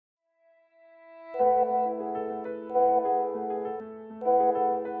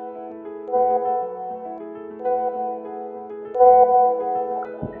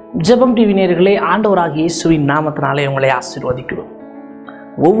ஜெபம் டிவி நேயர்களே, ஆண்டவராகிய இயேசுவின் நாமத்தினாலே உங்களை ஆசீர்வதிக்கிறோம்.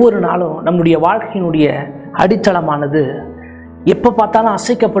 ஒவ்வொரு நாளும் நம்முடைய வாழ்க்கையினுடைய அடித்தளமானது எப்போ பார்த்தாலும்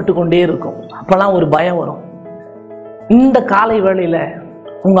அசைக்கப்பட்டு கொண்டே இருக்கும். அப்போல்லாம் ஒரு பயம் வரும். இந்த காலை வேளையில்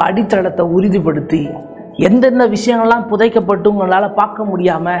உங்கள் அடித்தளத்தை உறுதிப்படுத்தி எந்தெந்த விஷயங்கள்லாம் புதைக்கப்பட்டு உங்களால் பார்க்க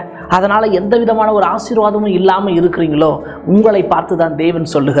முடியாமல் அதனால் எந்த விதமான ஒரு ஆசீர்வாதமும் இல்லாமல் இருக்கிறீங்களோ உங்களை பார்த்து தான் தேவன்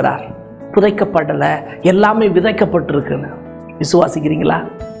சொல்லுகிறார், புதைக்கப்படலை, எல்லாமே விதைக்கப்பட்டிருக்குன்னு. விசுவாசிக்கிறீங்களா?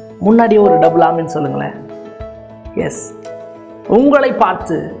 முன்னாடியே ஒரு டபுள் ஆமென் சொல்லுங்களேன். எஸ், உங்களை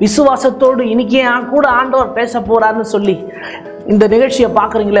பார்த்து விசுவாசத்தோடு இன்னைக்கு என் கூட ஆண்டவர் பேச போறாருன்னு சொல்லி இந்த நிகழ்ச்சியை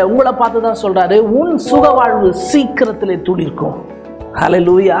பார்க்குறீங்களே, உங்களை பார்த்து தான் சொல்றாரு, உன் சுக வாழ்வு சீக்கிரத்திலே துளிர்க்கும்.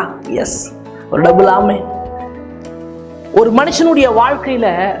 ஹல்லேலூயா. எஸ், ஒரு டபுள் ஆமென். ஒரு மனுஷனுடைய வாழ்க்கையில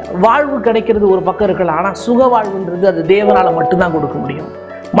வாழ்வு கிடைக்கிறது ஒரு பக்கம் இருக்கலாம், ஆனால் சுக வாழ்வுன்றது அது தேவனால மட்டும்தான் கொடுக்க முடியும்.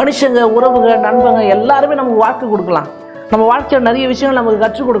 மனுஷங்க, உறவுங்க, நண்பங்க எல்லாருமே நமக்கு வாழ்க்கை கொடுக்கலாம், நம்ம வாழ்க்கையில் நிறைய விஷயங்கள் நமக்கு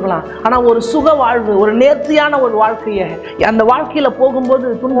கற்றுக் கொடுக்கலாம். ஆனால் ஒரு சுக வாழ்வு, ஒரு நேர்த்தியான ஒரு வாழ்க்கையை, அந்த வாழ்க்கையில் போகும்போது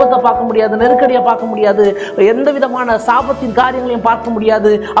துன்பத்தை பார்க்க முடியாது, நெருக்கடியை பார்க்க முடியாது, எந்த விதமான சாபத்தின் காரியங்களையும் பார்க்க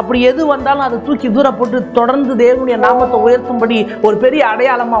முடியாது. அப்படி எது வந்தாலும் அதை தூக்கி தூரப்பட்டு தொடர்ந்து தேவனுடைய நாமத்தை உயர்த்தும்படி ஒரு பெரிய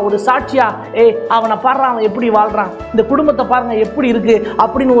அடையாளமாக, ஒரு சாட்சியாக, அவனை பாடுறான், அவன் எப்படி வாழ்கிறான், இந்த குடும்பத்தை பாருங்க எப்படி இருக்கு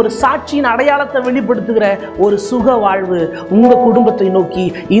அப்படின்னு ஒரு சாட்சியின் அடையாளத்தை வெளிப்படுத்துகிற ஒரு சுக வாழ்வு உங்கள் குடும்பத்தை நோக்கி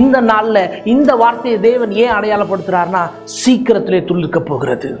இந்த நாளில் இந்த வார்த்தையை தேவன் ஏன் அடையாளப்படுத்துகிறார்னா சீக்கிரத்திலே துளிர்க்க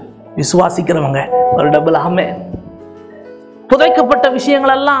போகிறது. விசுவாசிக்கிறவங்க ஒரு டபுள் ஆமென். புதைக்கப்பட்ட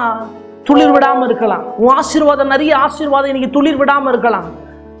விஷயங்கள் எல்லாம் துளிர் விடாம இருக்கலாம். உன் ஆசீர்வாதம், நிறைய ஆசீர்வாதம் இன்னைக்கு துளிர் விடாம இருக்கலாம்.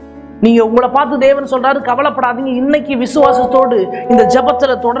 நீங்க உங்களை பார்த்து தேவன் சொல்றாரு, கவலைப்படாதீங்க. இன்னைக்கு விசுவாசத்தோடு இந்த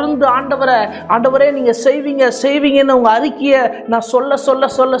ஜெபத்துல தொடர்ந்து ஆண்டவரே நீங்க செய்வீங்கன்னு உங்க அறிக்கையை நான் சொல்ல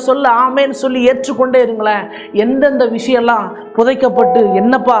ஆமேன்னு சொல்லி ஏற்றுக்கொண்டே இருங்களேன். எந்தெந்த விஷயம்லாம் புதைக்கப்பட்டு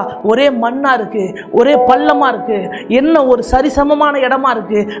என்னப்பா ஒரே மண்ணா இருக்கு, ஒரே பள்ளமா இருக்கு, என்ன ஒரு சரிசமமான இடமா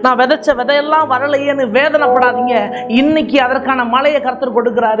இருக்கு, நான் விதைச்ச விதையெல்லாம் வரலையேன்னு வேதனைப்படாதீங்க. இன்னைக்கு அதற்கான மழையை கர்த்தர்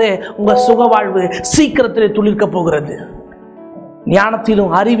கொடுக்கிறாரு. உங்க சுக வாழ்வு சீக்கிரத்திலே துளிர்க்க போகிறது.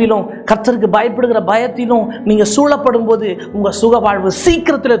 ஞானத்திலும் அறிவிலும் கர்த்தருக்கு பயப்படுகிற பயத்திலும் நீங்க சூழப்படும் போது உங்க சுக வாழ்வு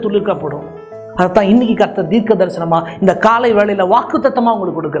சீக்கிரத்திலே துளிர்க்கப்படும். அதைத்தான் இன்னைக்கு கர்த்தர் தீர்க்க தரிசனமா இந்த காலை வேளையில வாக்குத்தத்தமா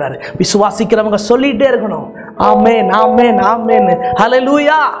உங்களுக்கு கொடுக்கிறாரு. விசுவாசிக்கிறவங்க சொல்லிட்டே இருக்கணும், ஆமென் ஆமென் ஆமென்,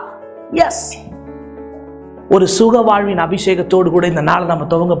 ஹல்லேலூயா. எஸ், ஒரு சுக வாழ்வின் அபிஷேகத்தோடு கூட இந்த நாளை நம்ம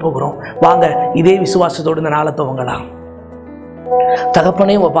துவங்க போகிறோம். வாங்க, இதே விசுவாசத்தோடு இந்த நாளை துவங்கலாம்.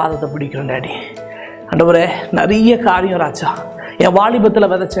 தகப்பனே, உங்க பாதத்தை பிடிக்கிறோம் டாடி. ஆண்டவரே, நிறைய காரியம் ராஜா, என்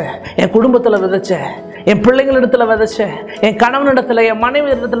வாலிபத்தில் விதைச்சேன், என் குடும்பத்தில் விதைச்சேன், என் பிள்ளைங்களிடத்துல விதைச்சேன், என் கணவனிடத்துல, என் மனைவி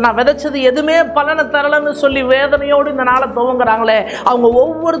இடத்துல நான் விதைச்சது எதுவுமே பலனை தரலன்னு சொல்லி வேதனையோடு இந்த நாளை துவங்குறாங்களே, அவங்க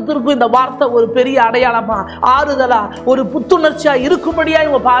ஒவ்வொருத்தருக்கும் இந்த வார்த்தை ஒரு பெரிய அடையாளமா, ஆறுதலா, ஒரு புத்துணர்ச்சியா இருக்கும்படியா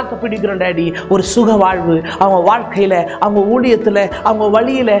இவங்க பார்த்து பிடிக்கிறோம் டாடி. ஒரு சுக வாழ்வு அவங்க வாழ்க்கையில, அவங்க ஊழியத்துல, அவங்க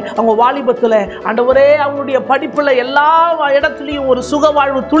வழியில, அவங்க வாலிபத்துல, ஆண்டவரே அவங்களுடைய படிப்புல, எல்லா இடத்துலையும் ஒரு சுக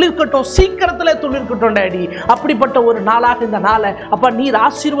வாழ்வு துளிர்க்கட்டும், சீக்கிரத்துல துளிர்க்கட்டும் டாடி. அப்படிப்பட்ட ஒரு நாளாக இந்த நாளை அப்பா நீர்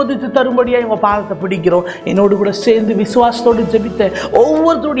ஆசீர்வதித்து தரும்படியா இவங்க பாதத்தை பிடிக்கிறோம். என்னோடு கூட சேர்ந்து விசுவாசத்தோடு ஜெபித்த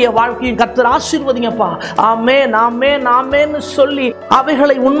ஒவ்வொருத்தருடைய வாழ்க்கையும் கர்த்தர் ஆசீர்வதிங்கப்பா. ஆமென் ஆமென் ஆமென்னு சொல்லி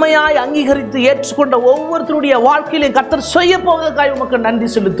அவைகளை உண்மையாய் அங்கீகரித்து ஏற்றுக்கொண்ட ஒவ்வொருத்தருடைய வாழ்க்கையிலையும் கர்த்தர் செய்ய போவதற்காக உமக்கு நன்றி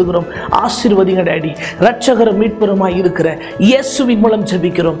செலுத்துகிறோம். ஆசீர்வதிங்க டாடி. இரட்சகரும் மீட்பருமாய் இருக்கிற இயேசுவின் மூலம்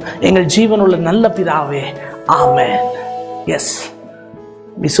ஜெபிக்கிறோம் எங்கள் ஜீவனுள்ள நல்ல பிதாவே, ஆமென். எஸ்,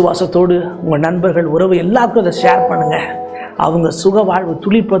 விசுவாசத்தோடு உங்கள் நண்பர்கள், உறவு எல்லாருக்கும் இதை ஷேர் பண்ணுங்க. அவங்க சுக வாழ்வு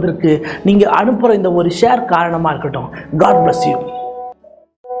துளிப்பதற்கு நீங்க அனுப்புற இந்த ஒரு ஷேர் காரணமா இருக்கட்டும். God bless you.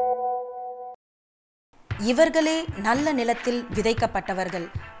 இவர்களே நல்ல நிலத்தில் விதைக்கப்பட்டவர்கள்.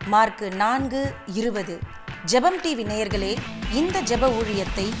 மார்க்கு 4:20. ஜெபம் டிவி நேயர்களே, இந்த ஜெப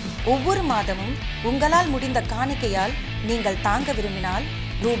ஊழியத்தை ஒவ்வொரு மாதமும் உங்களால் முடிந்த காணிக்கையால் நீங்கள் தாங்க விரும்பினால்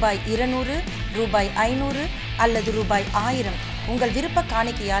ரூபாய் 200, ரூபாய் 500 அல்லது ரூபாய் 1000 உங்கள் விருப்ப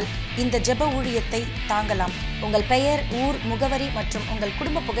காணிக்கையால் இந்த ஜெப ஊழியத்தை தாங்கலாம். உங்கள் பெயர், ஊர், முகவரி மற்றும் உங்கள்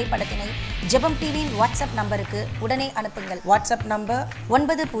குடும்ப புகைப்படத்தினை ஜெபம் டிவியின் வாட்ஸ்அப் நம்பருக்கு உடனே அனுப்புங்கள். WhatsApp number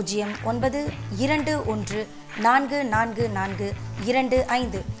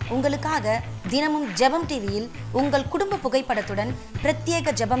 909121444425. உங்களுக்காக தினமும் ஜெபம் டிவியில் உங்கள் குடும்ப புகைப்படத்துடன் பிரத்யேக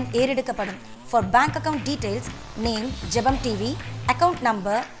ஜெபம் ஏறெடுக்கப்படும். For bank account details, name Jebam TV, account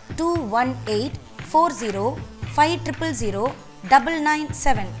number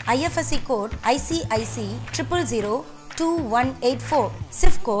 21840500997, IFSC code ICIC 0002184,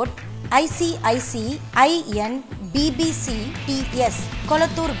 SIF code ICIC INBBCTS,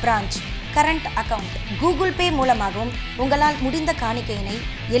 Kolattur branch. Current account. Google Pay மூலமாகவும் உங்களால் முடிந்த காணிக்கையினை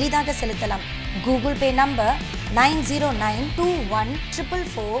எளிதாக செலுத்தலாம். Google Pay number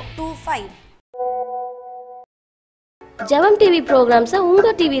 909214445. ஜெபம் டிவி ப்ரோக்ராம்ஸை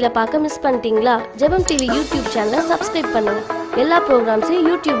உங்கள் டிவியில் பார்க்க மிஸ் பண்ணிட்டீங்களா? ஜெபம் டிவி யூடியூப் சேனலை சப்ஸ்கிரைப் பண்ணுங்கள். எல்லா ப்ரோக்ராம்ஸையும்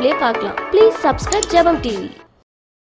யூடியூப்லேயே பார்க்கலாம். ப்ளீஸ் சப்ஸ்கிரைப் ஜெபம் டிவி.